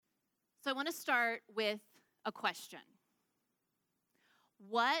So I want to start with a question.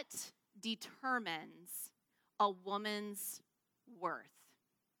 What determines a woman's worth?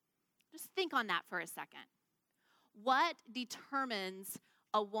 Just think on that for a second. What determines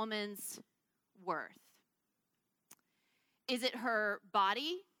a woman's worth? Is it her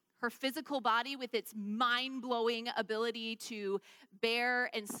body, her physical body with its mind-blowing ability to bear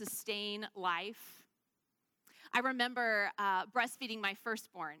and sustain life? I remember breastfeeding my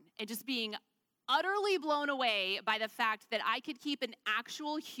firstborn and just being utterly blown away by the fact that I could keep an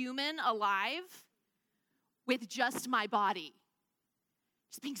actual human alive with just my body.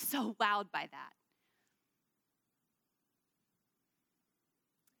 Just being so wowed by that.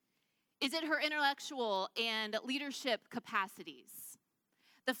 Is it her intellectual and leadership capacities?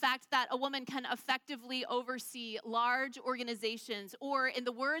 The fact that a woman can effectively oversee large organizations, or in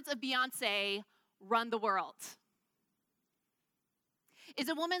the words of Beyonce, run the world? Is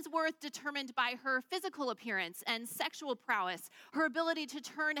a woman's worth determined by her physical appearance and sexual prowess, her ability to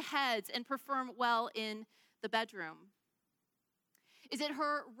turn heads and perform well in the bedroom? Is it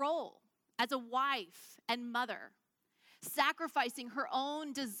her role as a wife and mother, sacrificing her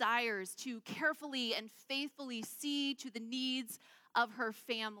own desires to carefully and faithfully see to the needs of her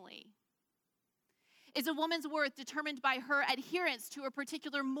family? Is a woman's worth determined by her adherence to a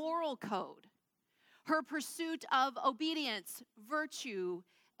particular moral code, her pursuit of obedience, virtue,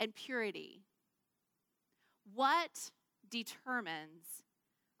 and purity? What determines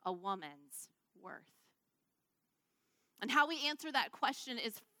a woman's worth? And how we answer that question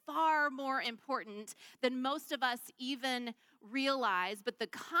is far more important than most of us even realize, but the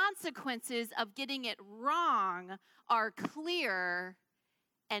consequences of getting it wrong are clear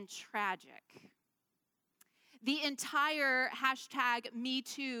and tragic. The entire hashtag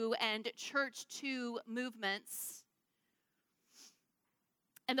 #MeToo and Church2 movements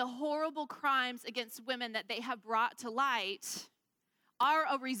and the horrible crimes against women that they have brought to light are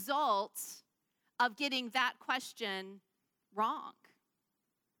a result of getting that question wrong.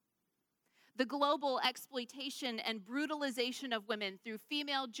 The global exploitation and brutalization of women through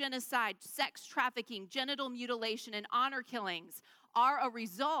female genocide, sex trafficking, genital mutilation, and honor killings are a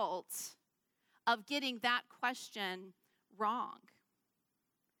result of getting that question wrong.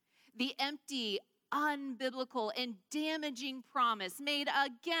 The empty, unbiblical, and damaging promise made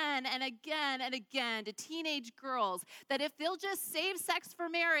again and again and again to teenage girls that if they'll just save sex for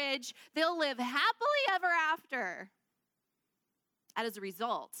marriage, they'll live happily ever after. That is a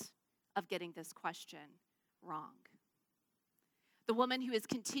result of getting this question wrong. The woman who is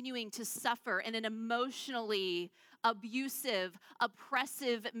continuing to suffer in an emotionally abusive,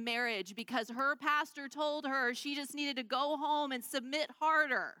 oppressive marriage because her pastor told her she just needed to go home and submit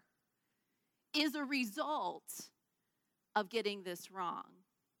harder is a result of getting this wrong.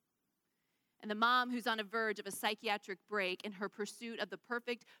 And the mom who's on the verge of a psychiatric break in her pursuit of the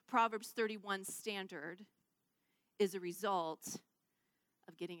perfect Proverbs 31 standard is a result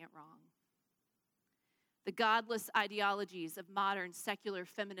of getting it wrong. The godless ideologies of modern secular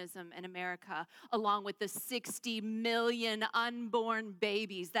feminism in America, along with the 60 million unborn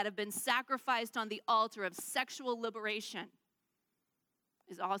babies that have been sacrificed on the altar of sexual liberation,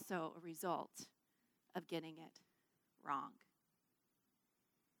 is also a result of getting it wrong.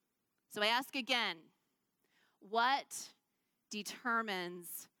 So I ask again, what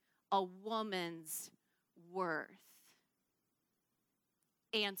determines a woman's worth?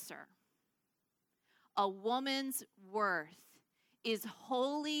 Answer. A woman's worth is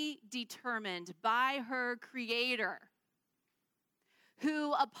wholly determined by her Creator,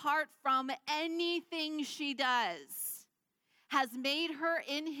 who, apart from anything she does, has made her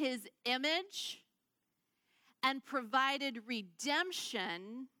in His image and provided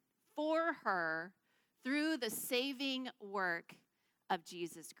redemption for her through the saving work of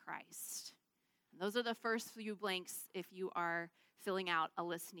Jesus Christ. And those are the first few blanks if you are filling out a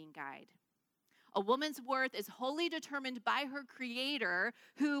listening guide. A woman's worth is wholly determined by her Creator,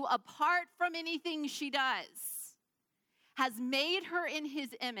 who, apart from anything she does, has made her in His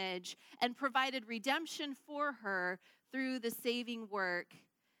image and provided redemption for her through the saving work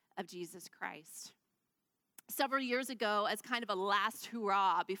of Jesus Christ. Several years ago, as kind of a last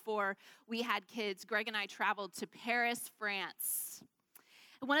hurrah before we had kids, Greg and I traveled to Paris, France.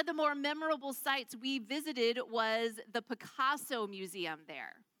 One of the more memorable sites we visited was the Picasso Museum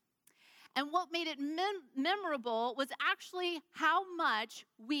there. And what made it memorable was actually how much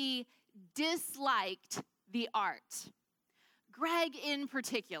we disliked the art. Greg in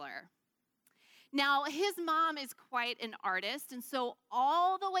particular. Now, his mom is quite an artist, and so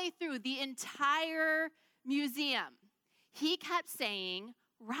all the way through the entire museum, he kept saying,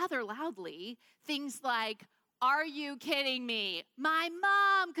 rather loudly things like, "Are you kidding me? My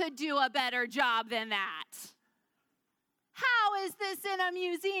mom could do a better job than that. How is this in a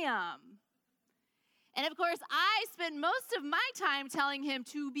museum?" And of course, I spent most of my time telling him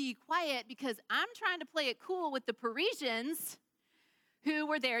to be quiet because I'm trying to play it cool with the Parisians who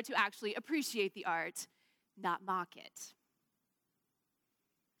were there to actually appreciate the art, not mock it.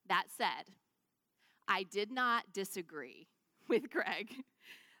 That said, I did not disagree with Greg.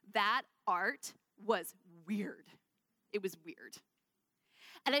 That art was weird. It was weird.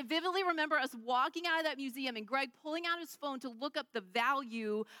 And I vividly remember us walking out of that museum and Greg pulling out his phone to look up the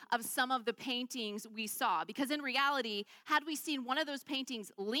value of some of the paintings we saw. Because in reality, had we seen one of those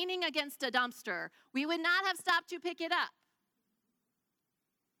paintings leaning against a dumpster, we would not have stopped to pick it up.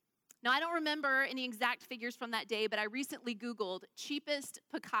 Now, I don't remember any exact figures from that day, but I recently Googled cheapest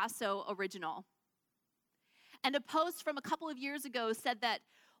Picasso original. And a post from a couple of years ago said that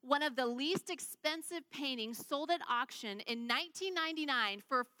one of the least expensive paintings sold at auction in 1999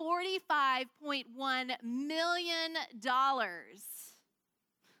 for $45.1 million.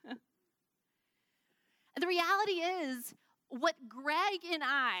 And the reality is, what Greg and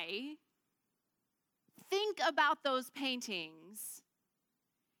I think about those paintings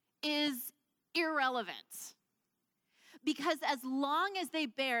is irrelevant. Because as long as they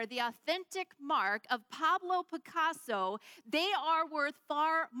bear the authentic mark of Pablo Picasso, they are worth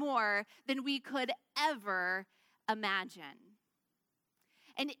far more than we could ever imagine.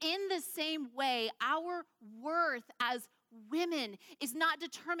 And in the same way, our worth as women is not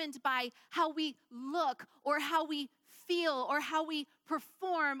determined by how we look or how we feel or how we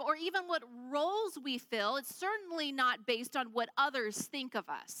perform or even what roles we fill. It's certainly not based on what others think of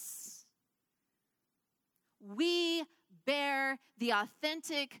us. We bear the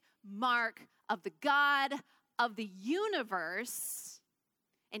authentic mark of the God of the universe,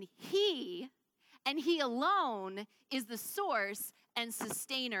 and He alone is the source and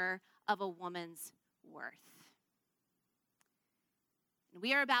sustainer of a woman's worth. And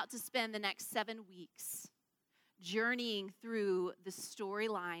we are about to spend the next 7 weeks journeying through the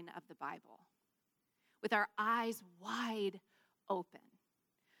storyline of the Bible with our eyes wide open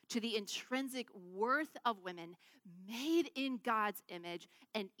to the intrinsic worth of women made in God's image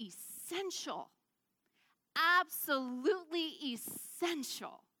and essential, absolutely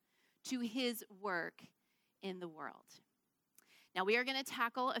essential to His work in the world. Now, we are going to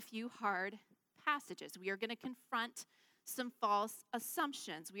tackle a few hard passages. We are going to confront some false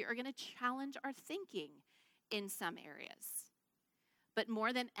assumptions. We are going to challenge our thinking in some areas. But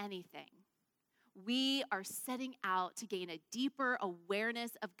more than anything, we are setting out to gain a deeper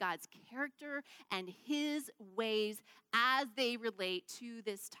awareness of God's character and His ways as they relate to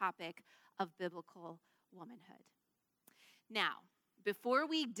this topic of biblical womanhood. Now, before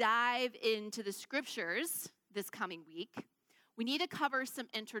we dive into the scriptures this coming week, we need to cover some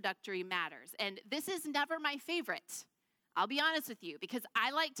introductory matters. And this is never my favorite, I'll be honest with you, because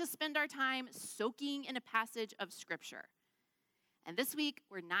I like to spend our time soaking in a passage of scripture. And this week,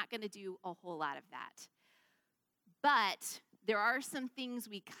 we're not going to do a whole lot of that. But there are some things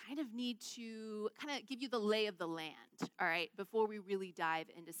we kind of need to kind of give you the lay of the land, all right, before we really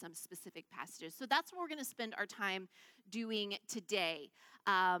dive into some specific passages. So that's what we're going to spend our time doing today.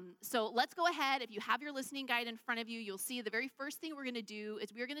 So let's go ahead. If you have your listening guide in front of you, you'll see the very first thing we're going to do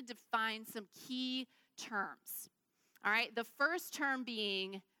is we're going to define some key terms. All right, the first term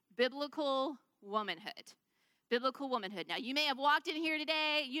being biblical womanhood. Biblical womanhood. Now, you may have walked in here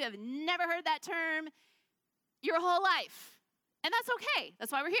today, you have never heard that term your whole life. And that's okay.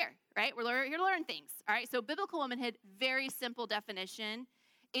 That's why we're here, right? We're here to learn things. All right, so biblical womanhood, very simple definition.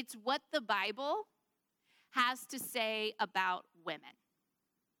 It's what the Bible has to say about women.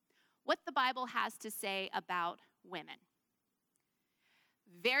 What the Bible has to say about women.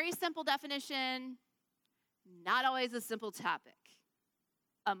 Very simple definition, not always a simple topic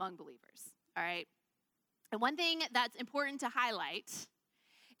among believers, all right? And one thing that's important to highlight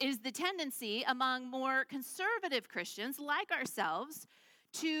is the tendency among more conservative Christians like ourselves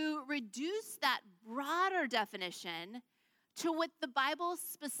to reduce that broader definition to what the Bible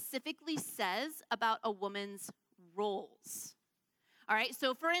specifically says about a woman's roles. All right,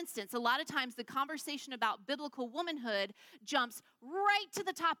 so for instance, a lot of times the conversation about biblical womanhood jumps right to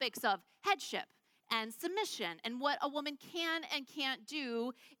the topics of headship and submission and what a woman can and can't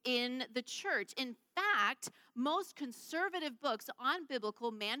do in the church. In fact, most conservative books on biblical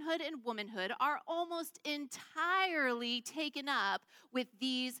manhood and womanhood are almost entirely taken up with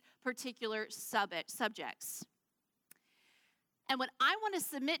these particular subjects. And what I want to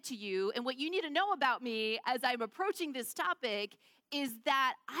submit to you and what you need to know about me as I'm approaching this topic is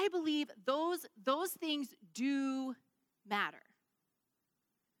that I believe those things do matter.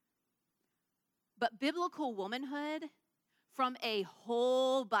 But biblical womanhood, from a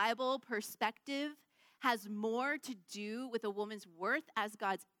whole Bible perspective, has more to do with a woman's worth as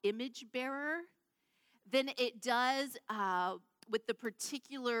God's image bearer than it does with the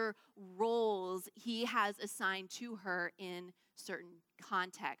particular roles he has assigned to her in certain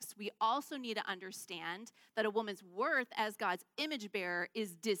contexts. We also need to understand that a woman's worth as God's image bearer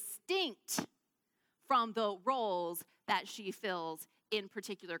is distinct from the roles that she fills in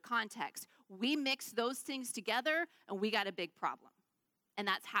particular contexts. We mix those things together and we got a big problem. And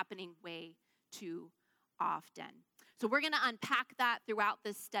that's happening way too often. So we're going to unpack that throughout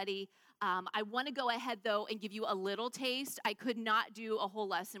this study. I want to go ahead, though, and give you a little taste. I could not do a whole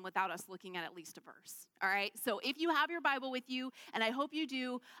lesson without us looking at least a verse, all right? So if you have your Bible with you, and I hope you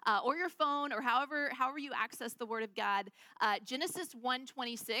do, or your phone, or however you access the Word of God, Genesis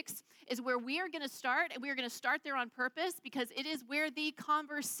 1:26 is where we are going to start, and we are going to start there on purpose because it is where the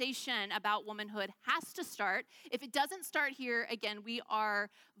conversation about womanhood has to start. If it doesn't start here, again, we are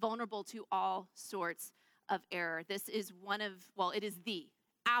vulnerable to all sorts of error. This is it is the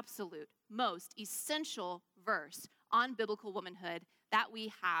absolute most essential verse on biblical womanhood that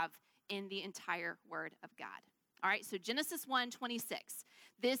we have in the entire Word of God. All right, so Genesis 1:26.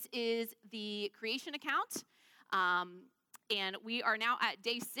 This is the creation account, and we are now at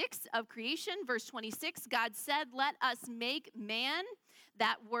day 6 of creation. Verse 26, God said, "Let us make man."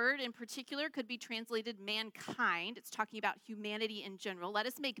 That word in particular could be translated mankind. It's talking about humanity in general. Let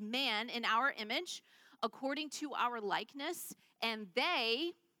us make man in our image, according to our likeness, and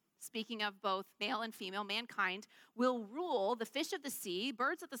they, speaking of both male and female, mankind, will rule the fish of the sea,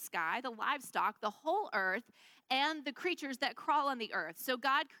 birds of the sky, the livestock, the whole earth, and the creatures that crawl on the earth. So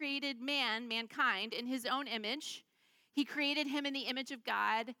God created mankind, in his own image. He created him in the image of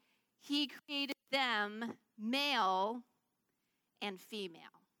God. He created them male and female.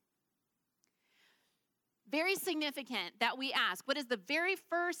 Very significant that we ask, what is the very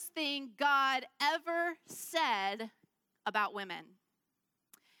first thing God ever said about women?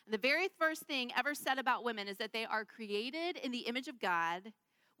 And the very first thing ever said about women is that they are created in the image of God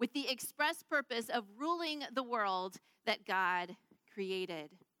with the express purpose of ruling the world that God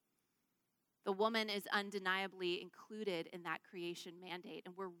created. The woman is undeniably included in that creation mandate,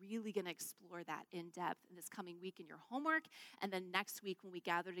 and we're really going to explore that in depth in this coming week in your homework, and then next week when we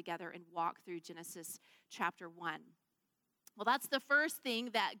gather together and walk through Genesis chapter 1. Well, that's the first thing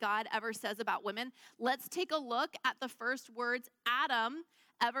that God ever says about women. Let's take a look at the first words Adam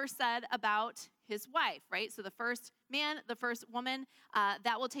ever said about his wife, right? So the first man, the first woman,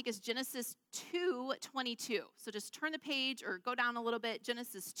 that will take us Genesis 2:22. So just turn the page or go down a little bit,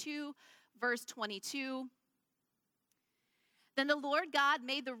 Genesis 2, verse 22. Then the Lord God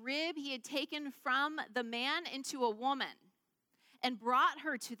made the rib he had taken from the man into a woman and brought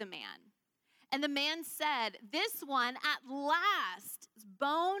her to the man. And the man said, "This one at last is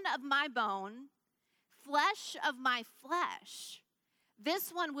bone of my bone, flesh of my flesh.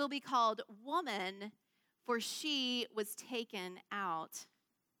 This one will be called woman, for she was taken out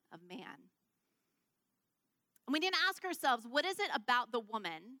of man." And we need to ask ourselves, what is it about the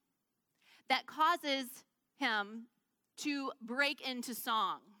woman that causes him to break into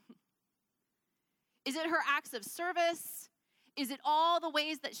song? Is it her acts of service? Is it all the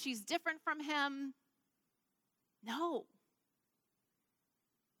ways that she's different from him? No.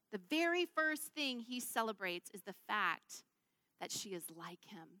 The very first thing he celebrates is the fact that she is like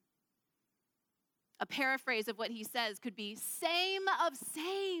him. A paraphrase of what he says could be, same of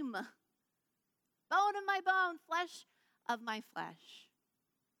same. Bone of my bone, flesh of my flesh.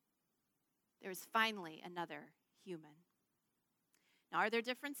 There is finally another human. Now, are there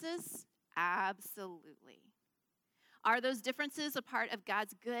differences? Absolutely. Are those differences a part of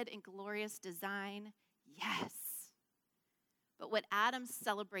God's good and glorious design? Yes. But what Adam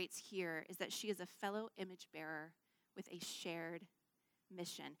celebrates here is that she is a fellow image bearer with a shared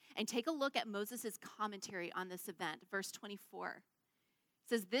mission. And take a look at Moses' commentary on this event, verse 24. It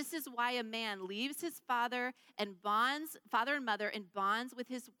says, "This is why a man leaves his father and mother and bonds with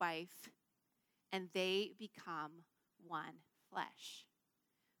his wife, and they become one flesh."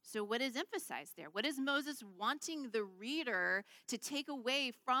 So what is emphasized there? What is Moses wanting the reader to take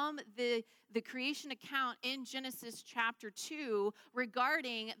away from the creation account in Genesis chapter 2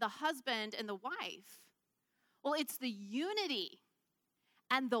 regarding the husband and the wife? Well, it's the unity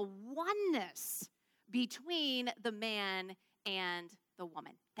and the oneness between the man and the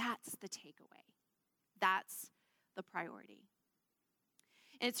woman. That's the takeaway. That's the priority.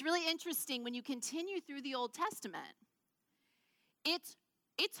 And it's really interesting when you continue through the Old Testament. it's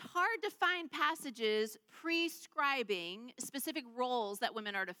hard to find passages prescribing specific roles that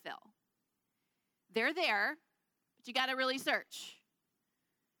women are to fill. They're there, but you got to really search.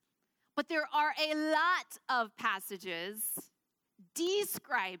 But there are a lot of passages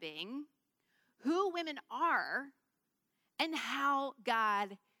describing who women are and how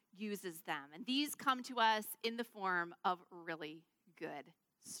God uses them. And these come to us in the form of really good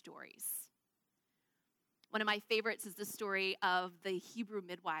stories. One of my favorites is the story of the Hebrew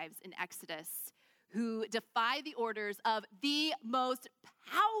midwives in Exodus who defy the orders of the most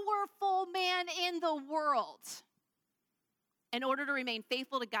powerful man in the world in order to remain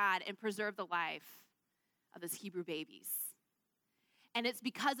faithful to God and preserve the life of his Hebrew babies. And it's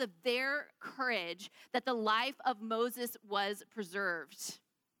because of their courage that the life of Moses was preserved.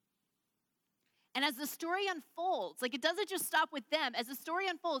 And as the story unfolds, like it doesn't just stop with them. As the story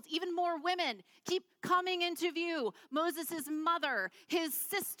unfolds, even more women keep coming into view. Moses' mother, his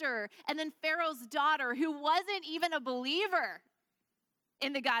sister, and then Pharaoh's daughter, who wasn't even a believer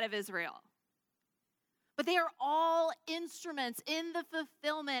in the God of Israel. But they are all instruments in the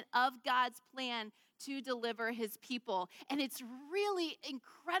fulfillment of God's plan to deliver his people. And it's really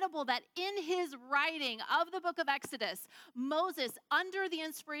incredible that in his writing of the book of Exodus, Moses, under the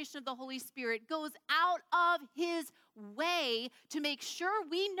inspiration of the Holy Spirit, goes out of his way to make sure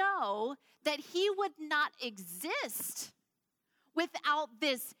we know that he would not exist without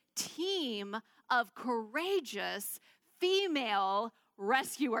this team of courageous female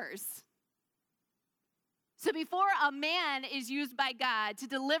rescuers. So before a man is used by God to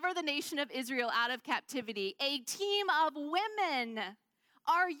deliver the nation of Israel out of captivity, a team of women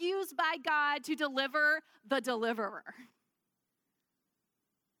are used by God to deliver the deliverer.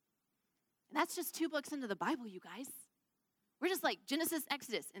 And that's just 2 books into the Bible, you guys. We're just like Genesis,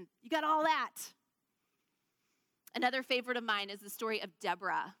 Exodus, and you got all that. Another favorite of mine is the story of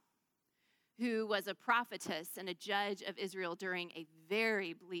Deborah, who was a prophetess and a judge of Israel during a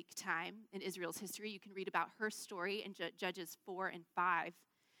very bleak time in Israel's history. You can read about her story in Judges 4 and 5.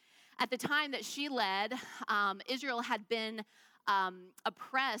 At the time that she led, Israel had been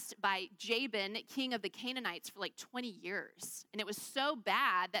oppressed by Jabin, king of the Canaanites, for like 20 years. And it was so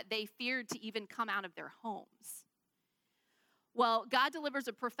bad that they feared to even come out of their homes. Well, God delivers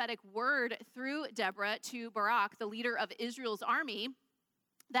a prophetic word through Deborah to Barak, the leader of Israel's army,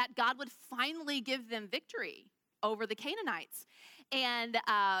 that God would finally give them victory over the Canaanites. And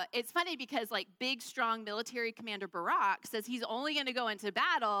it's funny because like big, strong military commander Barak says he's only going to go into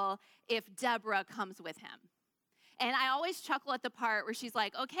battle if Deborah comes with him. And I always chuckle at the part where she's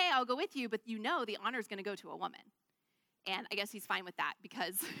like, okay, I'll go with you, but you know the honor is going to go to a woman. And I guess he's fine with that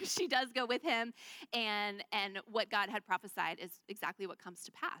because she does go with him. And what God had prophesied is exactly what comes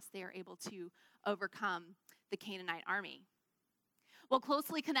to pass. They are able to overcome the Canaanite army. Well,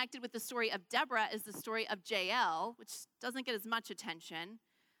 closely connected with the story of Deborah is the story of Jael, which doesn't get as much attention,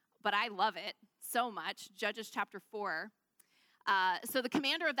 but I love it so much. Judges chapter 4. So the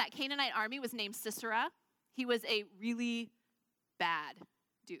commander of that Canaanite army was named Sisera. He was a really bad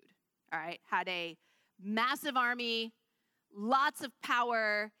dude, all right? Had a massive army, lots of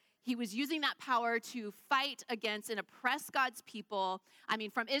power. He was using that power to fight against and oppress God's people. I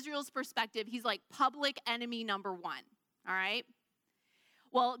mean, from Israel's perspective, he's like public enemy number 1, all right?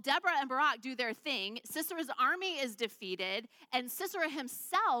 Well, Deborah and Barak do their thing. Sisera's army is defeated, and Sisera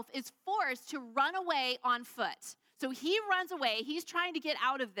himself is forced to run away on foot. So he runs away. He's trying to get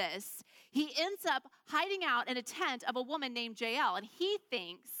out of this. He ends up hiding out in a tent of a woman named Jael, and he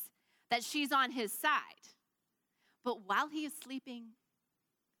thinks that she's on his side. But while he is sleeping,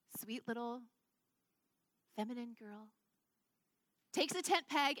 sweet little feminine girl takes a tent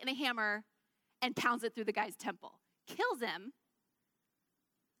peg and a hammer and pounds it through the guy's temple, kills him.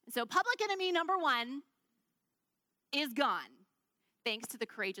 So public enemy number 1 is gone, thanks to the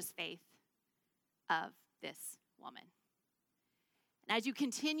courageous faith of this woman. And as you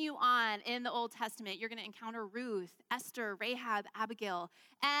continue on in the Old Testament, you're going to encounter Ruth, Esther, Rahab, Abigail,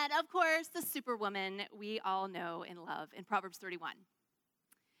 and of course, the superwoman we all know and love in Proverbs 31.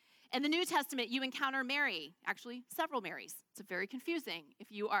 In the New Testament, you encounter Mary, actually several Marys. It's very confusing if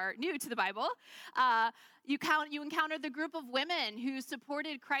you are new to the Bible. You encounter the group of women who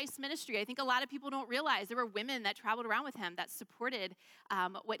supported Christ's ministry. I think a lot of people don't realize there were women that traveled around with him that supported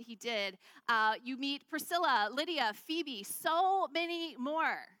what he did. You meet Priscilla, Lydia, Phoebe, so many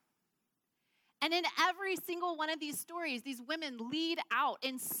more. And in every single one of these stories, these women lead out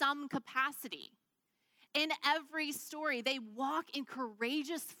in some capacity. In every story, they walk in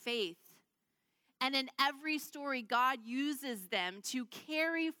courageous faith. And in every story, God uses them to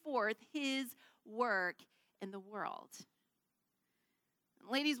carry forth his work in the world.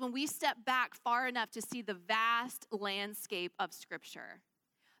 ladies, when we step back far enough to see the vast landscape of Scripture,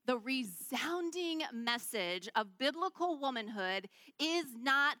 the resounding message of biblical womanhood is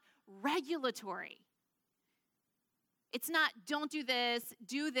not regulatory. It's not, don't do this,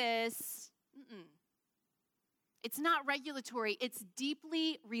 do this. It's not regulatory. It's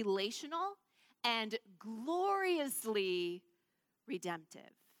deeply relational and gloriously redemptive.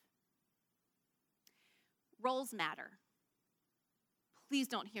 Roles matter. Please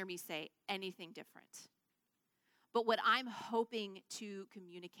don't hear me say anything different. But what I'm hoping to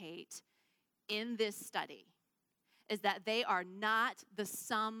communicate in this study is that they are not the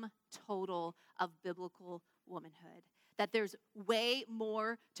sum total of biblical womanhood, that there's way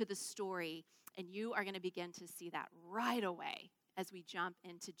more to the story, and you are going to begin to see that right away as we jump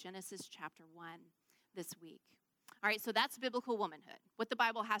into Genesis chapter 1 this week. All right, so that's biblical womanhood, what the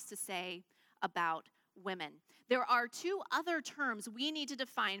Bible has to say about women. There are two other terms we need to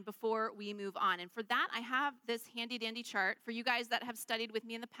define before we move on. And for that, I have this handy dandy chart. For you guys that have studied with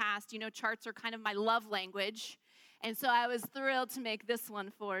me in the past, you know charts are kind of my love language. And so I was thrilled to make this one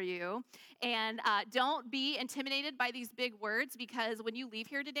for you. And don't be intimidated by these big words, because when you leave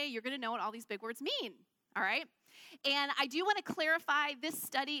here today, you're going to know what all these big words mean. All right? And I do want to clarify, this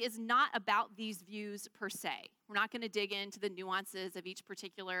study is not about these views per se. We're not going to dig into the nuances of each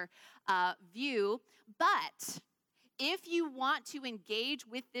particular view. But if you want to engage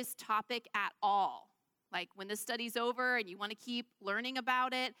with this topic at all, like when the study's over and you want to keep learning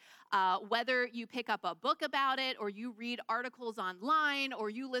about it, whether you pick up a book about it or you read articles online or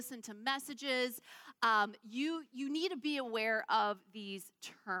you listen to messages, you need to be aware of these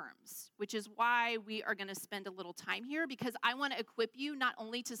terms, which is why we are going to spend a little time here, because I want to equip you not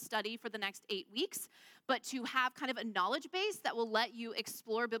only to study for the next 8 weeks, but to have kind of a knowledge base that will let you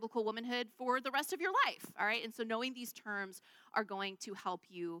explore biblical womanhood for the rest of your life, all right? And so knowing these terms are going to help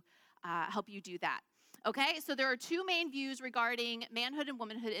you do that. Okay, so there are two main views regarding manhood and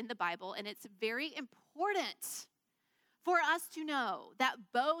womanhood in the Bible, and it's very important for us to know that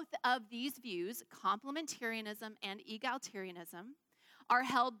both of these views, complementarianism and egalitarianism, are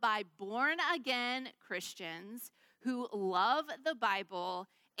held by born-again Christians who love the Bible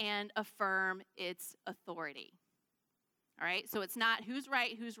and affirm its authority. All right, so it's not who's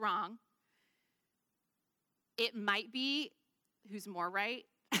right, who's wrong. It might be who's more right.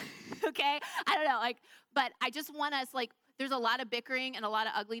 Okay, I don't know, but I just want us, there's a lot of bickering and a lot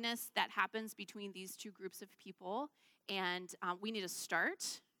of ugliness that happens between these two groups of people, and we need to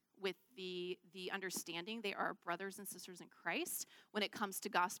start with the understanding they are brothers and sisters in Christ. When it comes to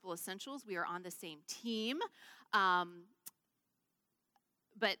gospel essentials, we are on the same team, but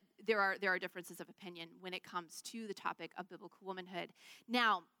there are differences of opinion when it comes to the topic of biblical womanhood.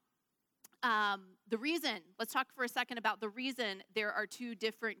 Now, the reason, let's talk for a second about the reason there are two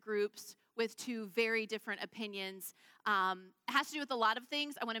different groups with two very different opinions. It has to do with a lot of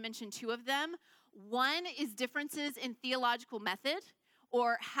things. I want to mention two of them. One is differences in theological method,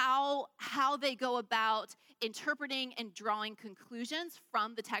 or how they go about interpreting and drawing conclusions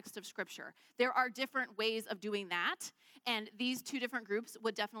from the text of Scripture. There are different ways of doing that, and these two different groups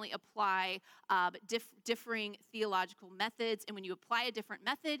would definitely apply differing theological methods, and when you apply a different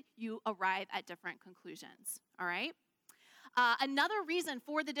method, you arrive at different conclusions, all right? Another reason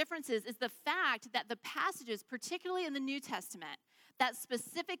for the differences is the fact that the passages, particularly in the New Testament, that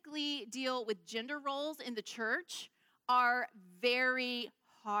specifically deal with gender roles in the church are very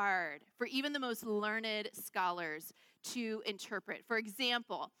hard for even the most learned scholars to interpret. For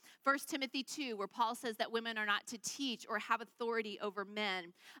example, 1 Timothy 2, where Paul says that women are not to teach or have authority over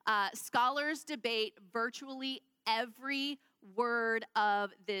men. Scholars debate virtually every word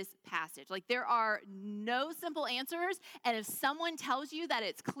of this passage. There are no simple answers, and if someone tells you that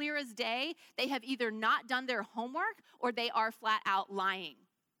it's clear as day, they have either not done their homework or they are flat out lying.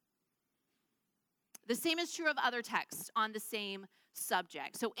 The same is true of other texts on the same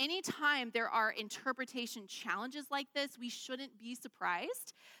subject. So anytime there are interpretation challenges like this, we shouldn't be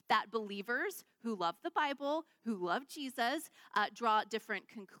surprised that believers who love the Bible, who love Jesus, draw different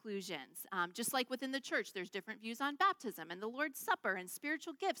conclusions. Just like within the church, there's different views on baptism and the Lord's Supper and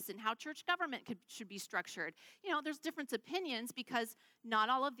spiritual gifts and how church government should be structured. There's different opinions because not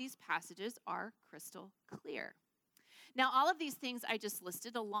all of these passages are crystal clear. Now, all of these things I just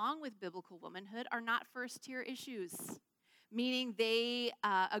listed, along with biblical womanhood, are not first-tier issues, meaning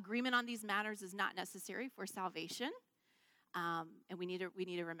agreement on these matters is not necessary for salvation, and we need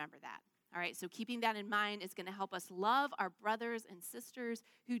to remember that. All right, so keeping that in mind is going to help us love our brothers and sisters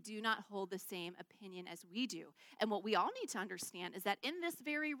who do not hold the same opinion as we do. And what we all need to understand is that in this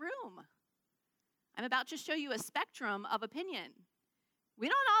very room, I'm about to show you a spectrum of opinion. We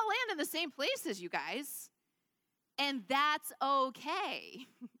don't all land in the same places, you guys. And that's okay,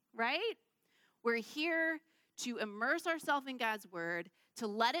 right? We're here to immerse ourselves in God's word, to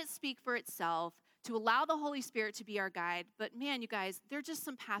let it speak for itself, to allow the Holy Spirit to be our guide. But man, you guys, there are just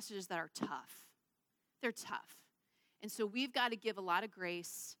some passages that are tough. They're tough. And so we've got to give a lot of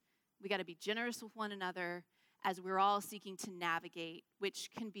grace. We got to be generous with one another as we're all seeking to navigate, which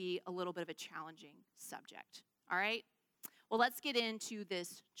can be a little bit of a challenging subject. All right? Well, let's get into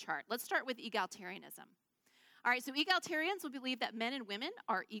this chart. Let's start with egalitarianism. All right, so egalitarians will believe that men and women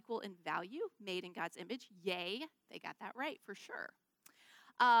are equal in value, made in God's image. Yay, they got that right for sure.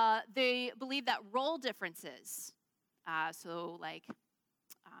 They believe that role differences, so like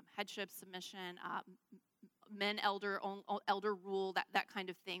headship, submission, men, elder rule, that kind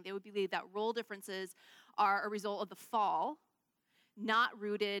of thing. They would believe that role differences are a result of the fall, not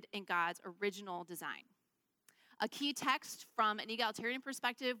rooted in God's original design. A key text from an egalitarian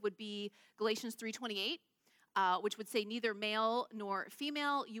perspective would be Galatians 3:28, which would say, neither male nor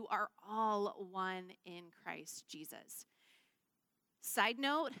female, you are all one in Christ Jesus. Side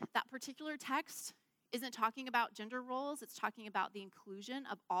note, that particular text isn't talking about gender roles. It's talking about the inclusion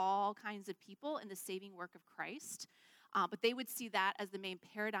of all kinds of people in the saving work of Christ. But they would see that as the main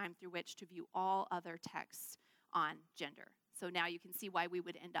paradigm through which to view all other texts on gender. So now you can see why we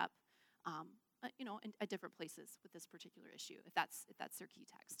would end up at different places with this particular issue, if that's their key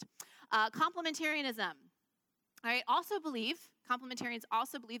text. Complementarianism. Complementarians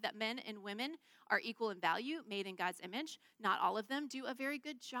also believe that men and women are equal in value, made in God's image. Not all of them do a very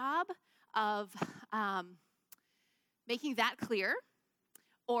good job of making that clear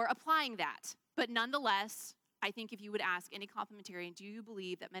or applying that. But nonetheless, I think if you would ask any complementarian, do you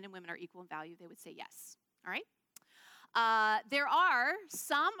believe that men and women are equal in value, they would say yes. All right? There are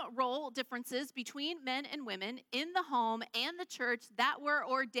some role differences between men and women in the home and the church that were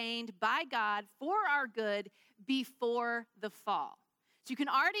ordained by God for our good before the fall. So you can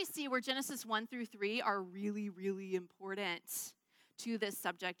already see where Genesis 1-3 are really, really important to this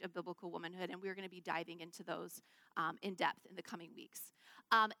subject of biblical womanhood, and we're going to be diving into those in depth in the coming weeks.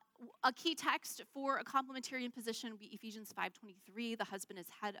 A key text for a complementarian position would be Ephesians 5:23. The husband is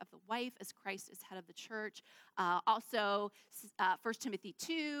head of the wife as Christ is head of the church. Also, 1 Timothy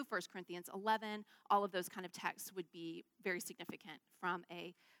 2, 1 Corinthians 11, all of those kind of texts would be very significant from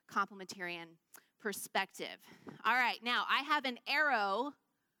a complementarian perspective. All right, now I have an arrow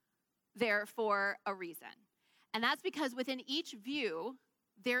there for a reason. And that's because within each view,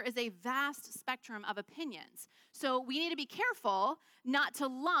 there is a vast spectrum of opinions. So we need to be careful not to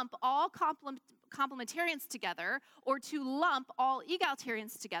lump all complementarians together or to lump all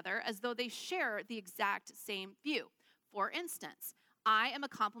egalitarians together as though they share the exact same view. For instance, I am a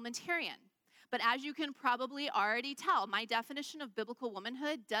complementarian. But as you can probably already tell, my definition of biblical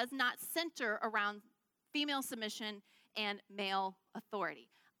womanhood does not center around female submission and male authority.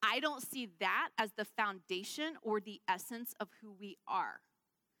 I don't see that as the foundation or the essence of who we are.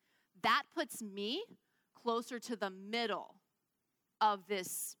 That puts me closer to the middle of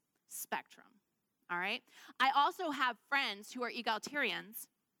this spectrum, all right? I also have friends who are egalitarians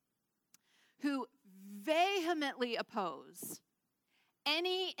who vehemently oppose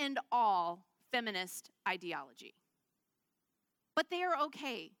any and all feminist ideology. But they are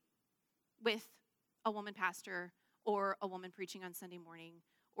okay with a woman pastor or a woman preaching on Sunday morning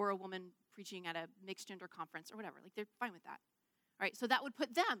or a woman preaching at a mixed gender conference or whatever. Like, they're fine with that. All right, so that would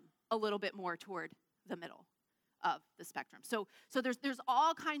put them a little bit more toward the middle of the spectrum. So there's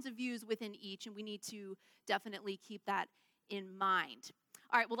all kinds of views within each, and we need to definitely keep that in mind.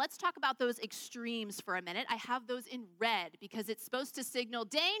 All right, well, let's talk about those extremes for a minute. I have those in red because it's supposed to signal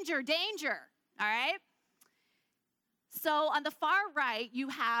danger, danger, all right? So on the far right, you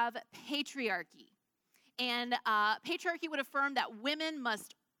have patriarchy. And patriarchy would affirm that women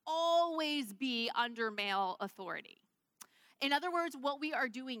must always be under male authority. In other words, what we are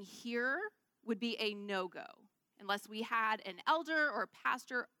doing here would be a no-go unless we had an elder or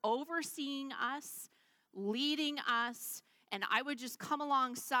pastor overseeing us, leading us, and I would just come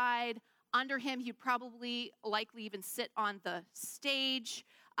alongside under him. He'd probably likely even sit on the stage.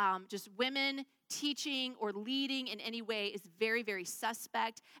 Just women teaching or leading in any way is very, very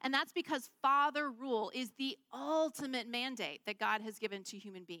suspect. And that's because father rule is the ultimate mandate that God has given to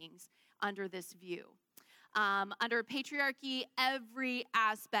human beings under this view. Under patriarchy, every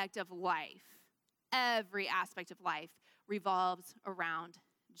aspect of life revolves around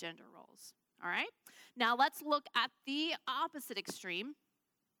gender roles. All right? Now let's look at the opposite extreme.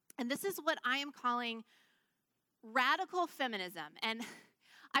 And this is what I am calling radical feminism. And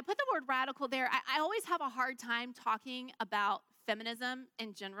I put the word radical there. I always have a hard time talking about feminism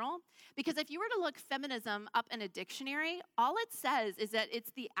in general, because if you were to look feminism up in a dictionary, all it says is that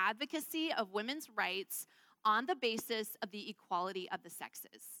it's the advocacy of women's rights on the basis of the equality of the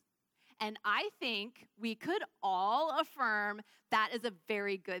sexes. And I think we could all affirm that is a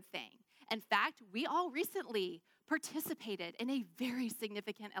very good thing. In fact, we all recently participated in a very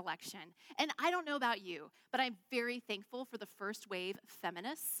significant election. And I don't know about you, but I'm very thankful for the first wave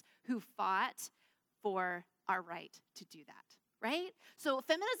feminists who fought for our right to do that, right? So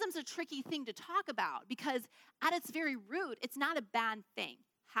feminism's a tricky thing to talk about because at its very root, it's not a bad thing.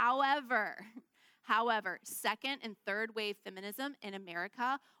 However, second and third wave feminism in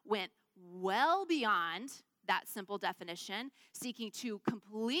America went well beyond that simple definition, seeking to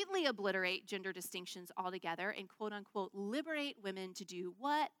completely obliterate gender distinctions altogether and quote unquote liberate women to do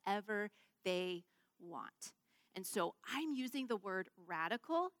whatever they want. And so I'm using the word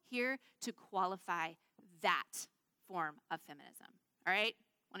radical here to qualify that form of feminism. All right?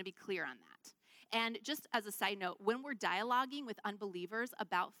 I want to be clear on that. And just as a side note, when we're dialoguing with unbelievers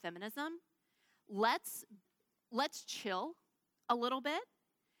about feminism, let's chill a little bit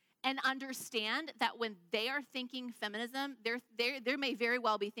and understand that when they are thinking feminism, they may very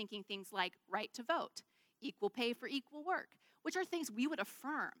well be thinking things like right to vote, equal pay for equal work, which are things we would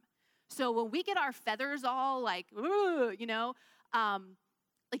affirm. So when we get our feathers all like, like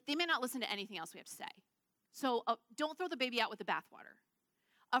they may not listen to anything else we have to say. So don't throw the baby out with the bathwater.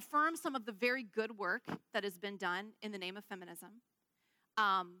 Affirm some of the very good work that has been done in the name of feminism.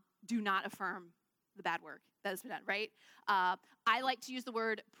 Do not affirm the bad work that has been done, right? I like to use the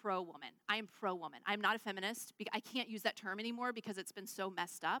word pro-woman. I am pro-woman. I'm not a feminist. I can't use that term anymore because it's been so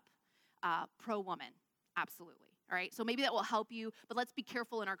messed up. Pro-woman, absolutely. All right, so maybe that will help you, but let's be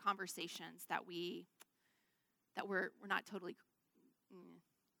careful in our conversations that we're not totally.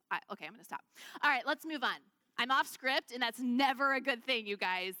 Okay, I'm going to stop. All right, let's move on. I'm off script, and that's never a good thing, you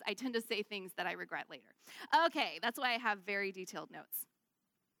guys. I tend to say things that I regret later. Okay, that's why I have very detailed notes.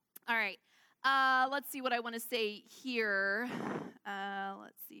 All right, let's see what I want to say here.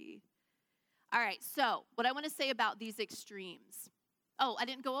 Let's see. All right, so what I want to say about these extremes. Oh, I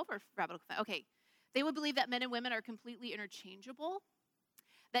didn't go over radical. Okay, they would believe that men and women are completely interchangeable,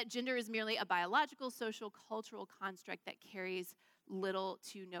 that gender is merely a biological, social, cultural construct that carries little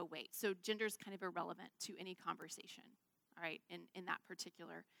to no weight. So gender is kind of irrelevant to any conversation, all right, in that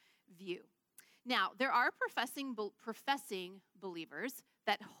particular view. Now, there are professing believers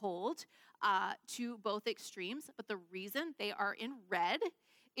that hold to both extremes, but the reason they are in red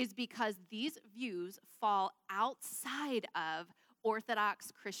is because these views fall outside of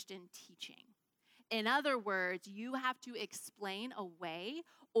Orthodox Christian teaching. In other words, you have to explain away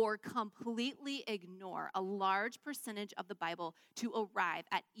or completely ignore a large percentage of the Bible to arrive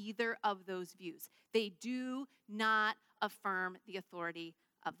at either of those views. They do not affirm the authority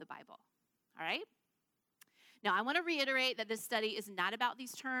of the Bible. All right? Now, I want to reiterate that this study is not about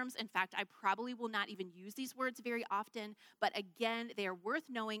these terms. In fact, I probably will not even use these words very often. But again, they are worth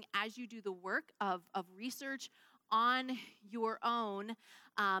knowing as you do the work of research on your own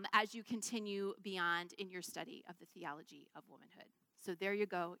as you continue beyond in your study of the theology of womanhood. So there you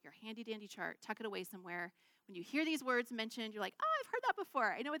go, your handy-dandy chart. Tuck it away somewhere. When you hear these words mentioned, you're like, oh, I've heard that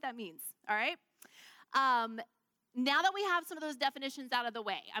before. I know what that means, all right? Now that we have some of those definitions out of the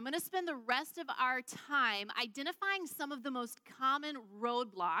way, I'm going to spend the rest of our time identifying some of the most common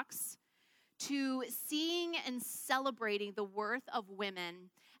roadblocks to seeing and celebrating the worth of women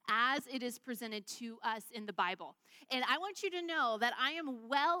as it is presented to us in the Bible. And I want you to know that I am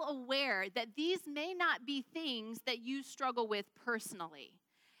well aware that these may not be things that you struggle with personally.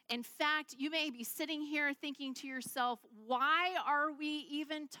 In fact, you may be sitting here thinking to yourself, why are we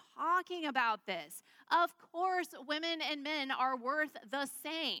even talking about this? Of course, women and men are worth the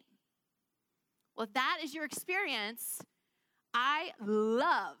same. Well, if that is your experience, I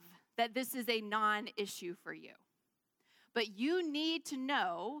love that this is a non-issue for you. But you need to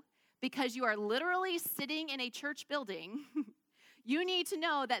know, because you are literally sitting in a church building, you need to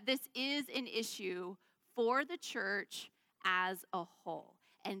know that this is an issue for the church as a whole.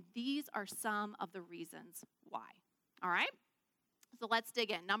 And these are some of the reasons why. All right? So let's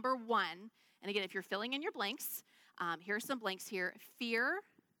dig in. Number one, and again, if you're filling in your blanks, here are some blanks here. Fear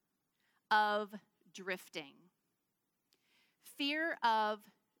of drifting. Fear of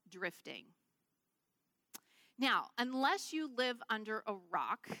drifting. Now, unless you live under a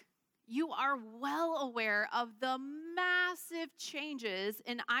rock, you are well aware of the massive changes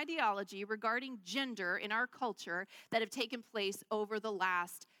in ideology regarding gender in our culture that have taken place over the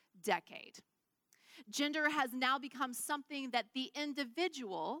last decade. Gender has now become something that the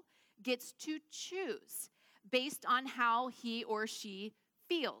individual gets to choose based on how he or she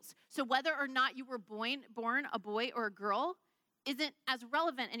feels. So whether or not you were born a boy or a girl isn't as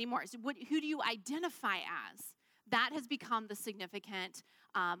relevant anymore. So who do you identify as? That has become the significant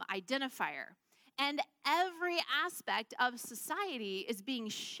identifier. And every aspect of society is being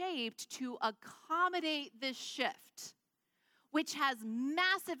shaped to accommodate this shift, which has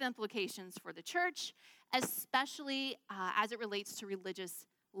massive implications for the church, especially as it relates to religious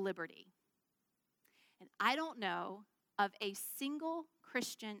liberty. And I don't know of a single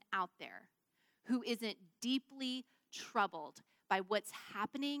Christian out there who isn't deeply troubled by what's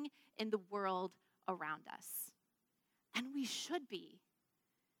happening in the world around us. And we should be.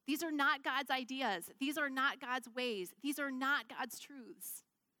 These are not God's ideas. These are not God's ways. These are not God's truths.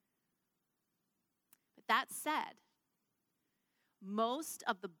 But that said, most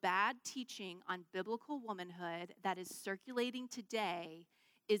of the bad teaching on biblical womanhood that is circulating today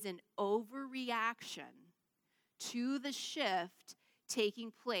is an overreaction to the shift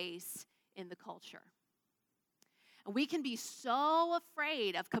taking place in the culture. And we can be so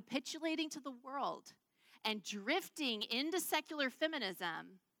afraid of capitulating to the world and drifting into secular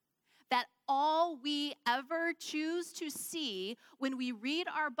feminism that all we ever choose to see when we read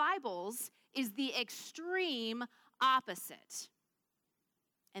our Bibles is the extreme opposite.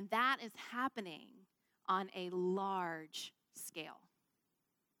 And that is happening on a large scale.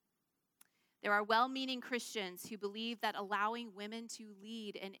 There are well-meaning Christians who believe that allowing women to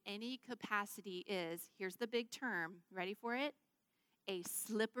lead in any capacity is, here's the big term, ready for it? A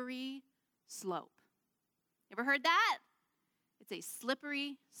slippery slope. Ever heard that? It's a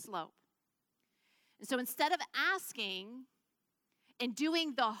slippery slope. And so instead of asking and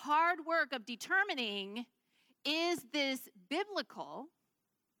doing the hard work of determining, is this biblical?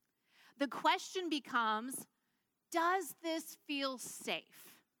 The question becomes, does this feel safe?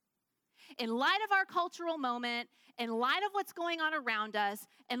 In light of our cultural moment, in light of what's going on around us,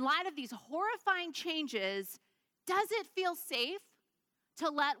 in light of these horrifying changes, does it feel safe to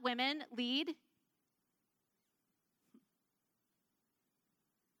let women lead?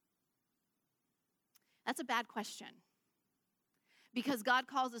 That's a bad question. Because God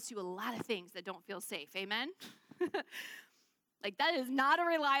calls us to a lot of things that don't feel safe. Amen? Like, that is not a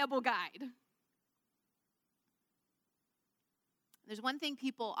reliable guide. There's one thing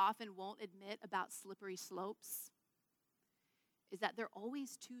people often won't admit about slippery slopes is that they're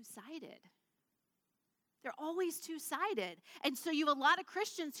always two-sided. They're always two-sided. And so you have a lot of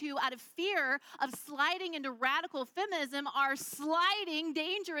Christians who, out of fear of sliding into radical feminism, are sliding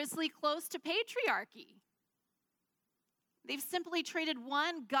dangerously close to patriarchy. They've simply traded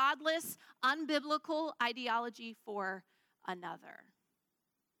one godless, unbiblical ideology for another.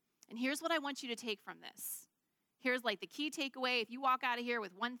 And here's what I want you to take from this. Here's like the key takeaway. If you walk out of here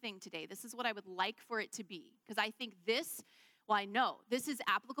with one thing today, this is what I would like for it to be. Because I think this, well, I know this is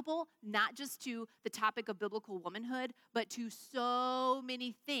applicable not just to the topic of biblical womanhood, but to so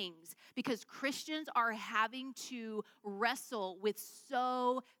many things. Because Christians are having to wrestle with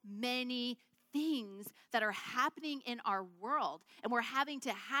so many things that are happening in our world. And we're having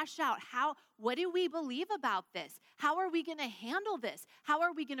to hash out what do we believe about this? How are we going to handle this? How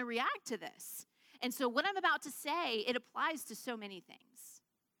are we going to react to this? And so what I'm about to say, it applies to so many things.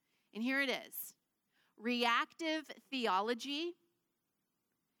 And here it is. Reactive theology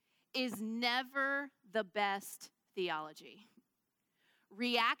is never the best theology.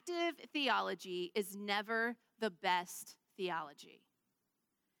 Reactive theology is never the best theology.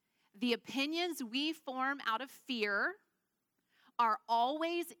 The opinions we form out of fear are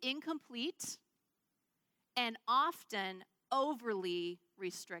always incomplete and often overly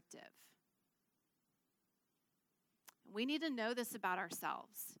restrictive. We need to know this about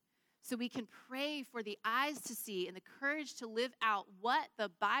ourselves so we can pray for the eyes to see and the courage to live out what the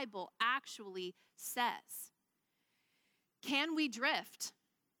Bible actually says. Can we drift?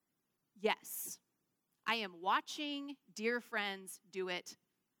 Yes. I am watching dear friends do it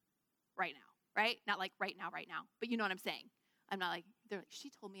right now, right? Not like right now, but you know what I'm saying. I'm not like, they're like, she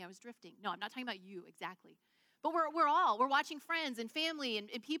told me I was drifting. No, I'm not talking about you exactly. But we're watching friends and family and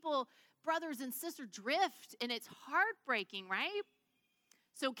people, brothers and sisters drift, and it's heartbreaking, right?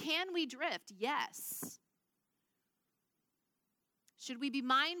 So can we drift? Yes. Should we be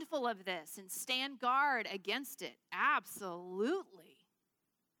mindful of this and stand guard against it? Absolutely.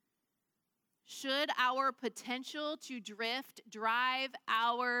 Should our potential to drift drive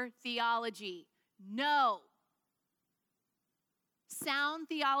our theology? No. Sound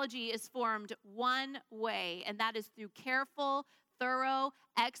theology is formed one way, and that is through careful, thorough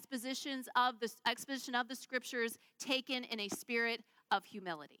exposition of the scriptures taken in a spirit of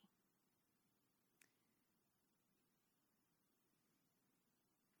humility.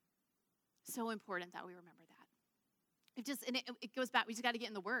 So important that we remember that. It goes back, we just got to get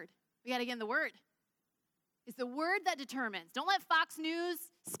in the Word. We got to get in the Word. It's the Word that determines. Don't let Fox News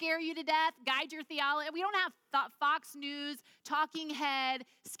scare you to death, guide your theology. We don't have Fox News, talking head,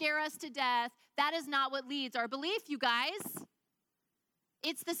 scare us to death. That is not what leads our belief, you guys.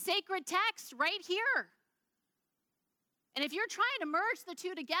 It's the sacred text right here. And if you're trying to merge the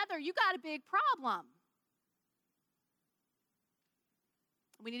two together, you got a big problem.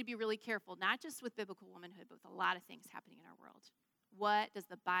 We need to be really careful, not just with biblical womanhood, but with a lot of things happening in our world. What does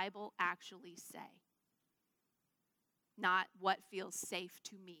the Bible actually say? Not what feels safe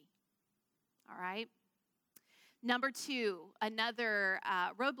to me. All right? Number 2, another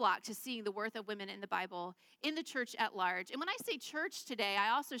roadblock to seeing the worth of women in the Bible in the church at large. And when I say church today,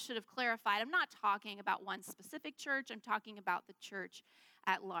 I also should have clarified, I'm not talking about one specific church. I'm talking about the church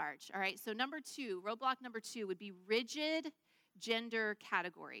at large. All right? So roadblock number 2 would be rigid gender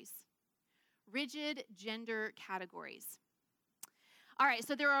categories. Rigid gender categories. All right,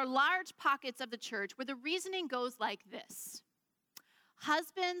 so there are large pockets of the church where the reasoning goes like this.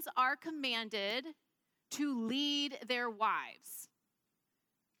 Husbands are commanded to lead their wives.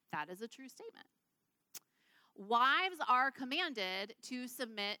 That is a true statement. Wives are commanded to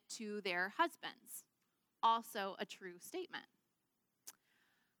submit to their husbands. Also a true statement.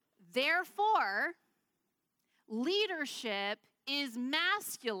 Therefore, leadership is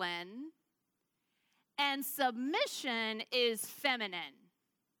masculine and submission is feminine.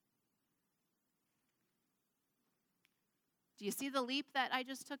 Do you see the leap that I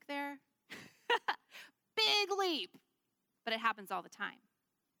just took there? Big leap, but it happens all the time.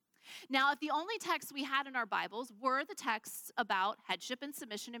 Now, if the only texts we had in our Bibles were the texts about headship and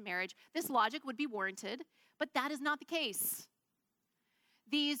submission in marriage, this logic would be warranted, but that is not the case.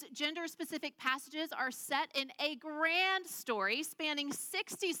 These gender-specific passages are set in a grand story spanning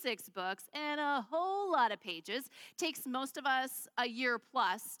 66 books and a whole lot of pages. Takes most of us a year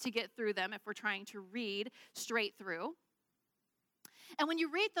plus to get through them if we're trying to read straight through. And when you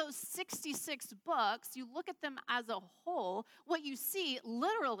read those 66 books, you look at them as a whole, what you see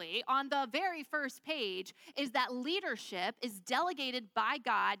literally on the very first page is that leadership is delegated by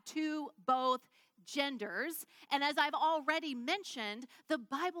God to both genders. And as I've already mentioned, the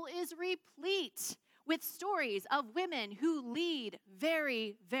Bible is replete with stories of women who lead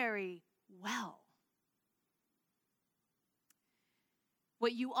very, very well.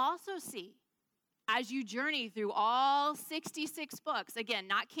 What you also see as you journey through all 66 books, again,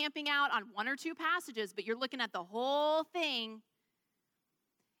 not camping out on one or two passages, but you're looking at the whole thing,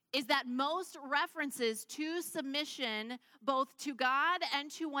 is that most references to submission, both to God and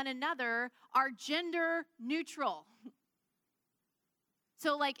to one another, are gender neutral.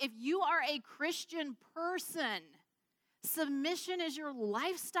 So, like, if you are a Christian person, submission is your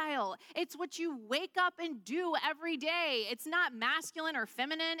lifestyle. It's what you wake up and do every day. It's not masculine or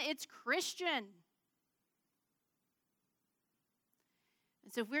feminine, it's Christian.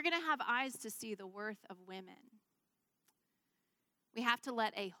 And so if we're going to have eyes to see the worth of women, we have to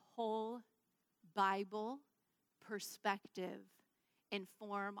let a whole Bible perspective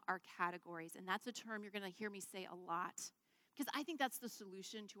inform our categories. And that's a term you're going to hear me say a lot, because I think that's the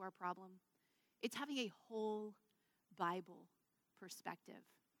solution to our problem. It's having a whole Bible perspective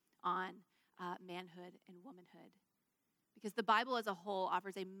on manhood and womanhood. Because the Bible as a whole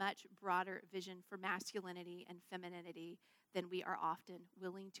offers a much broader vision for masculinity and femininity than we are often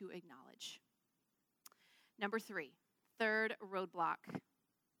willing to acknowledge. Number 3, third roadblock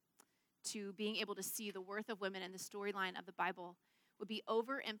to being able to see the worth of women in the storyline of the Bible would be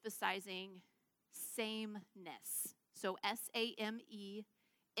overemphasizing sameness. So S-A-M-E-N-E-S-S,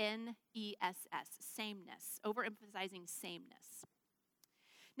 sameness, overemphasizing sameness.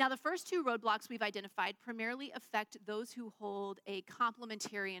 Now, the first 2 roadblocks we've identified primarily affect those who hold a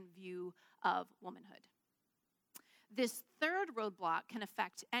complementarian view of womanhood. This third roadblock can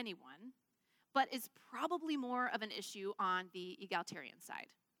affect anyone, but is probably more of an issue on the egalitarian side.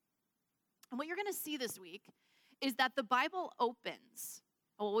 And what you're going to see this week is that the Bible opens,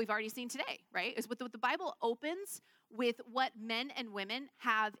 well, we've already seen today, right? Is what the Bible opens with what men and women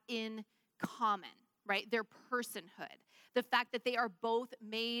have in common, right? Their personhood. The fact that they are both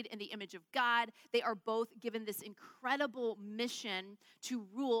made in the image of God. They are both given this incredible mission to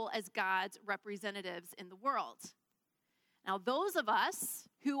rule as God's representatives in the world. Now, those of us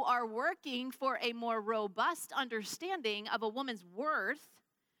who are working for a more robust understanding of a woman's worth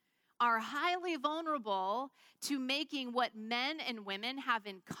are highly vulnerable to making what men and women have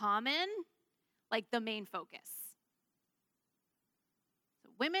in common like the main focus. So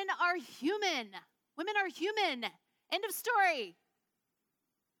women are human. Women are human. End of story.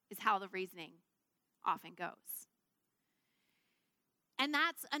 Is how the reasoning often goes. And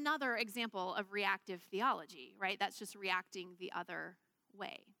that's another example of reactive theology, right? That's just reacting the other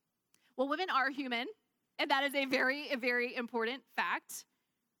way. Well, women are human, and that is a very important fact.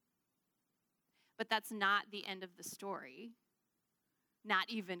 But that's not the end of the story, not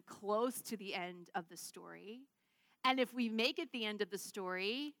even close to the end of the story. And if we make it the end of the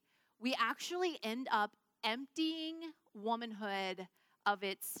story, we actually end up emptying womanhood of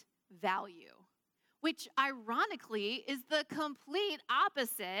its value, which ironically is the complete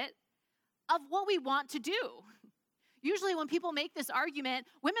opposite of what we want to do. Usually when people make this argument,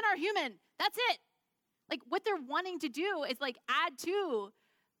 women are human, that's it. Like what they're wanting to do is like add to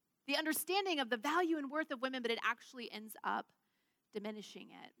the understanding of the value and worth of women, but it actually ends up diminishing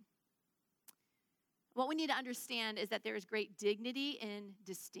it. What we need to understand is that there is great dignity in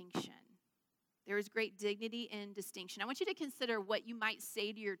distinction. There is great dignity in distinction. I want you to consider what you might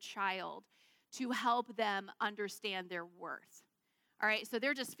say to your child to help them understand their worth. All right, so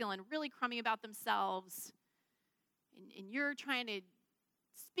they're just feeling really crummy about themselves, and you're trying to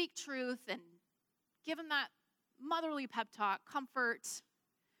speak truth and give them that motherly pep talk, comfort.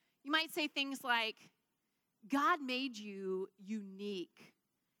 You might say things like, God made you unique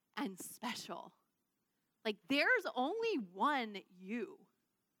and special. Like, there's only one you.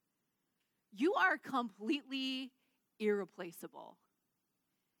 You are completely irreplaceable.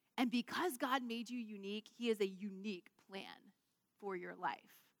 And because God made you unique, he has a unique plan for your life,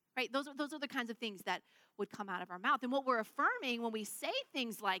 right? Those are the kinds of things that would come out of our mouth. And what we're affirming when we say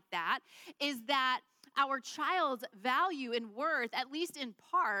things like that is that our child's value and worth, at least in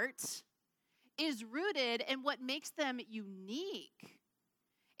part, is rooted in what makes them unique.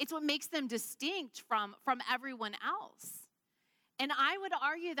 It's what makes them distinct from everyone else. And I would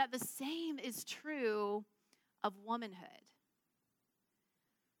argue that the same is true of womanhood.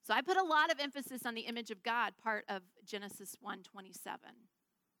 So I put a lot of emphasis on the image of God, part of Genesis 1:27.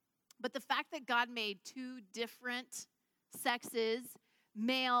 But the fact that God made two different sexes,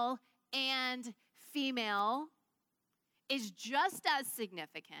 male and female, is just as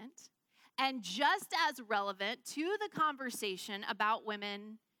significant and just as relevant to the conversation about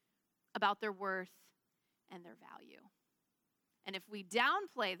women, about their worth and their value. And if we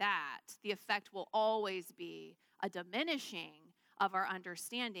downplay that, the effect will always be a diminishing of our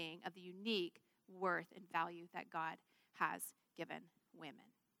understanding of the unique worth and value that God has given women.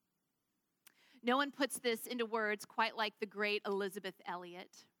 No one puts this into words quite like the great Elizabeth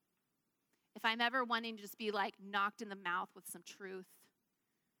Elliot. If I'm ever wanting to just be like knocked in the mouth with some truth,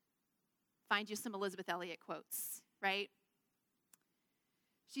 find you some Elizabeth Elliot quotes, right?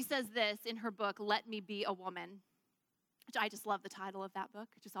 She says this in her book, Let Me Be a Woman, which I just love the title of that book,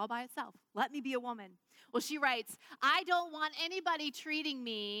 just all by itself. Let Me Be a Woman. Well, she writes, I don't want anybody treating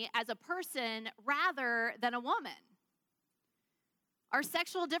me as a person rather than a woman. Our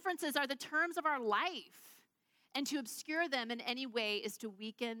sexual differences are the terms of our life, and to obscure them in any way is to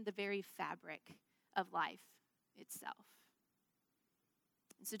weaken the very fabric of life itself.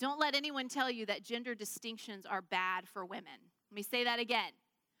 And so don't let anyone tell you that gender distinctions are bad for women. Let me say that again.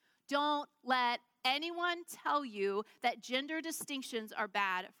 Don't let anyone tell you that gender distinctions are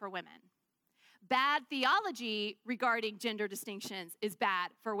bad for women. Bad theology regarding gender distinctions is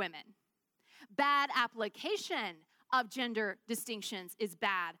bad for women. Bad application of gender distinctions is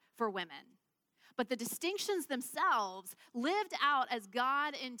bad for women. But the distinctions themselves, lived out as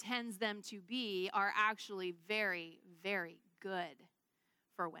God intends them to be, are actually very, very good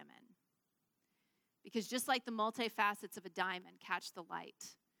for women. Because just like the multifacets of a diamond catch the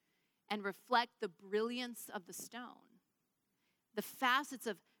light and reflect the brilliance of the stone, the facets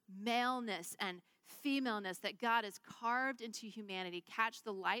of maleness and femaleness that God has carved into humanity catch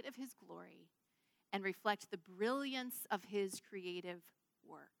the light of his glory and reflect the brilliance of his creative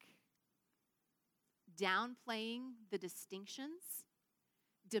work. Downplaying the distinctions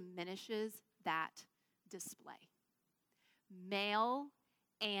diminishes that display. Male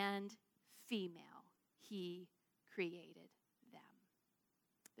and female, he created them.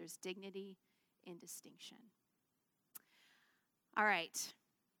 There's dignity in distinction. All right,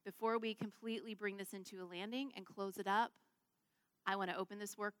 before we completely bring this into a landing and close it up, I want to open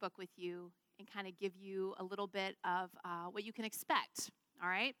this workbook with you and kind of give you a little bit of what you can expect, all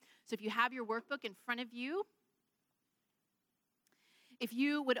right? So if you have your workbook in front of you, if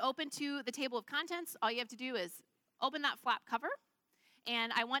you would open to the table of contents, all you have to do is open that flap cover.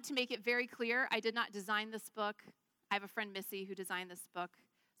 And I want to make it very clear, I did not design this book. I have a friend, Missy, who designed this book.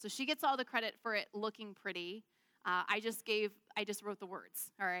 So she gets all the credit for it looking pretty. I just wrote the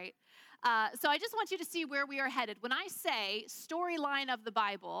words, all right? So I just want you to see where we are headed. When I say storyline of the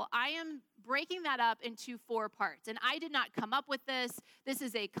Bible, I am breaking that up into 4 parts. And I did not come up with this. This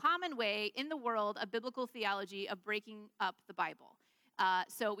is a common way in the world of biblical theology of breaking up the Bible.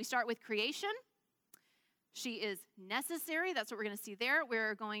 So we start with creation. She is necessary. That's what we're going to see there.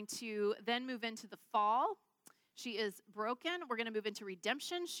 We're going to then move into the fall. She is broken. We're going to move into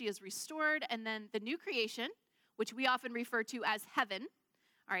redemption. She is restored. And then the new creation, which we often refer to as heaven.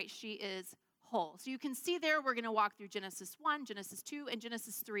 All right, she is whole. So you can see there, we're going to walk through Genesis 1, Genesis 2, and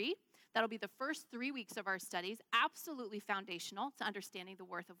Genesis 3. That'll be the first 3 weeks of our studies. Absolutely foundational to understanding the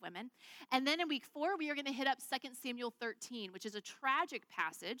worth of women. And then in week 4, we are going to hit up 2 Samuel 13, which is a tragic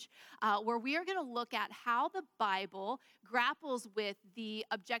passage where we are going to look at how the Bible grapples with the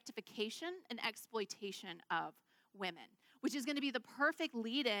objectification and exploitation of women, which is going to be the perfect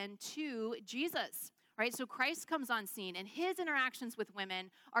lead-in to Jesus. Right, so Christ comes on scene, and his interactions with women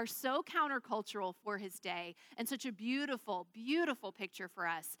are so countercultural for his day, and such a beautiful, beautiful picture for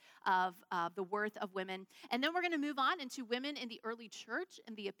us of the worth of women. And then we're going to move on into women in the early church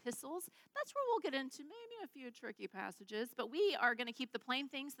and the epistles. That's where we'll get into maybe a few tricky passages, but we are going to keep the plain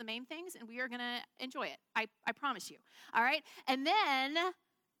things, the main things, and we are going to enjoy it. I promise you. All right, and then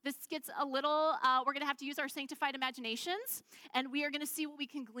this gets a little, we're going to have to use our sanctified imaginations, and we are going to see what we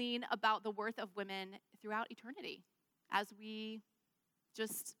can glean about the worth of women throughout eternity as we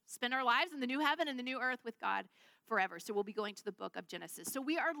just spend our lives in the new heaven and the new earth with God forever. So we'll be going to the book of Genesis. So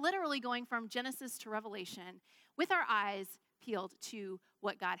we are literally going from Genesis to Revelation with our eyes peeled to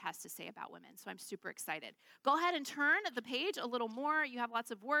what God has to say about women. So I'm super excited. Go ahead and turn the page a little more. You have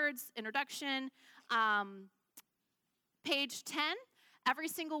lots of words, introduction, page 10. Every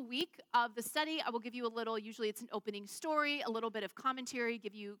single week of the study, I will give you a little, usually it's an opening story, a little bit of commentary,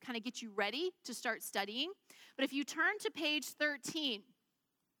 get you ready to start studying. But if you turn to page 13,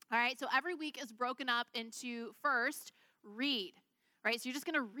 all right, so every week is broken up into first, read, right? So you're just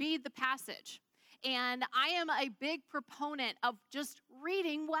going to read the passage. And I am a big proponent of just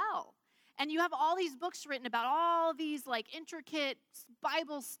reading well. And you have all these books written about all these like intricate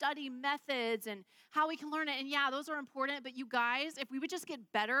Bible study methods and how we can learn it. And yeah, those are important. But you guys, if we would just get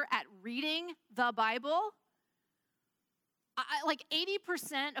better at reading the Bible, like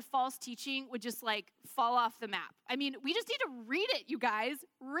 80% of false teaching would just like fall off the map. I mean, we just need to read it, you guys.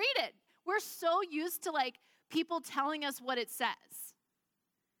 Read it. We're so used to like people telling us what it says.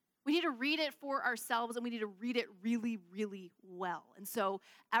 We need to read it for ourselves, and we need to read it really, really well. And so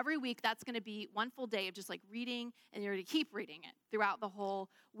every week, that's going to be one full day of just like reading, and you're going to keep reading it throughout the whole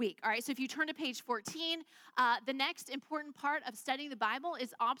week. All right, so if you turn to page 14, the next important part of studying the Bible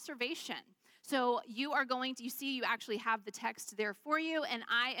is observation. So you actually have the text there for you, and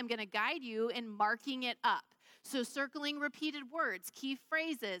I am going to guide you in marking it up. So circling repeated words, key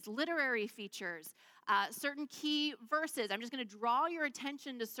phrases, literary features, certain key verses. I'm just going to draw your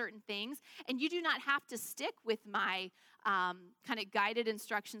attention to certain things, and you do not have to stick with my kind of guided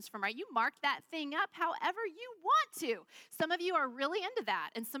instructions from right. You mark that thing up however you want to. Some of you are really into that,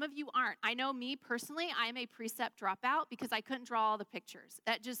 and some of you aren't. I know me personally, I am a precept dropout because I couldn't draw all the pictures.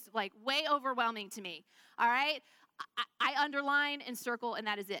 That just like way overwhelming to me. All right. I underline and circle, and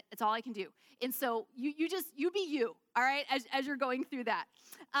that is it. It's all I can do. And so you be you, all right, as you're going through that.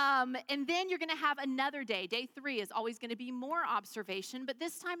 And then you're going to have another day. Day 3 is always going to be more observation, but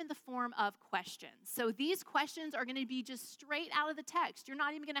this time in the form of questions. So these questions are going to be just straight out of the text. You're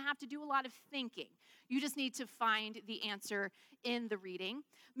not even going to have to do a lot of thinking. You just need to find the answer in the reading.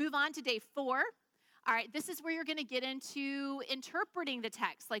 Move on to day 4. All right, this is where you're going to get into interpreting the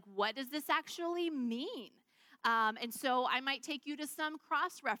text. Like, what does this actually mean? And so I might take you to some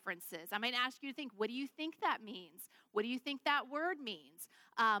cross-references. I might ask you to think, what do you think that means? What do you think that word means?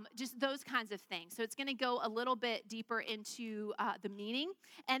 Just those kinds of things. So it's going to go a little bit deeper into the meaning.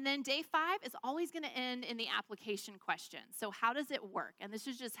 And then day 5 is always going to end in the application question. So how does it work? And this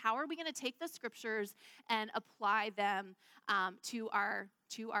is just how are we going to take the scriptures and apply them to our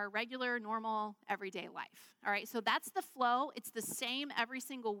regular, normal, everyday life. All right, so that's the flow. It's the same every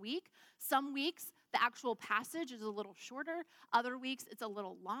single week. Some weeks, the actual passage is a little shorter. Other weeks, it's a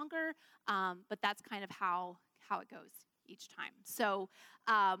little longer. But that's kind of how it goes each time. So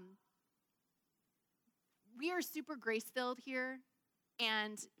we are super grace-filled here.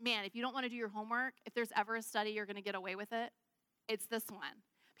 And man, if you don't want to do your homework, if there's ever a study you're going to get away with it, it's this one.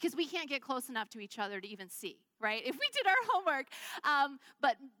 Because we can't get close enough to each other to even see, right? If we did our homework.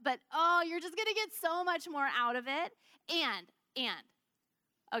 But you're just going to get so much more out of it. And,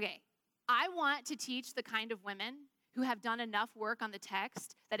 okay, I want to teach the kind of women who have done enough work on the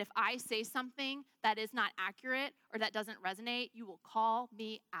text that if I say something that is not accurate or that doesn't resonate, you will call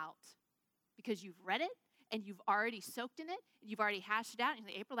me out because you've read it and you've already soaked in it and you've already hashed it out. And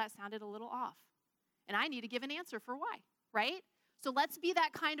you're like, April, that sounded a little off. And I need to give an answer for why, right? So let's be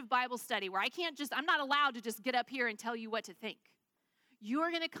that kind of Bible study where I'm not allowed to just get up here and tell you what to think. You're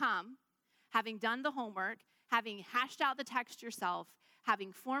going to come having done the homework, having hashed out the text yourself,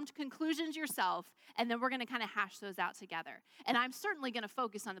 having formed conclusions yourself, and then we're going to kind of hash those out together. And I'm certainly going to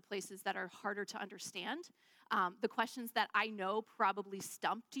focus on the places that are harder to understand, the questions that I know probably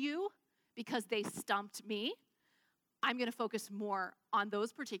stumped you because they stumped me. I'm going to focus more on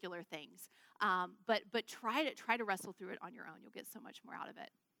those particular things. But try to wrestle through it on your own. You'll get so much more out of it.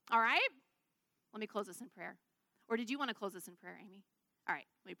 All right? Let me close this in prayer. Or did you want to close this in prayer, Amy? All right,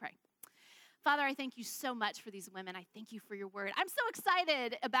 let me pray. Father, I thank you so much for these women. I thank you for your word. I'm so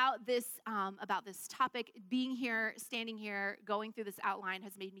excited about this topic. Being here, standing here, going through this outline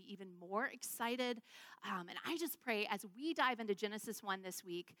has made me even more excited. And I just pray as we dive into Genesis 1 this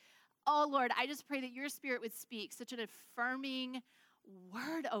week, oh Lord, I just pray that your Spirit would speak such an affirming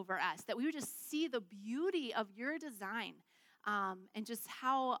word over us, that we would just see the beauty of your design and just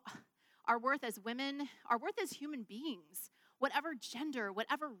how our worth as women, our worth as human beings, whatever gender,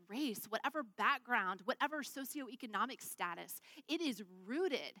 whatever race, whatever background, whatever socioeconomic status, it is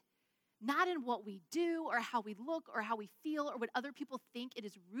rooted not in what we do or how we look or how we feel or what other people think. It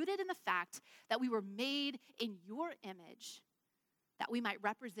is rooted in the fact that we were made in your image, that we might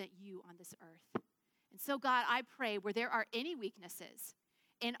represent you on this earth. And so, God, I pray where there are any weaknesses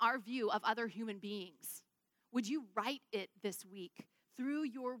in our view of other human beings, would you write it this week through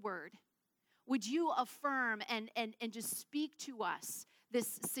your word? Would you affirm and just speak to us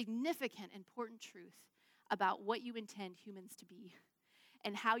this significant, important truth about what you intend humans to be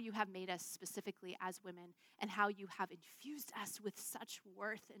and how you have made us specifically as women and how you have infused us with such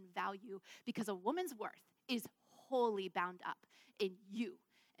worth and value because a woman's worth is wholly bound up in you.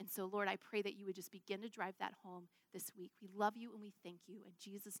 And so, Lord, I pray that you would just begin to drive that home this week. We love you and we thank you. In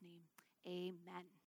Jesus' name, amen.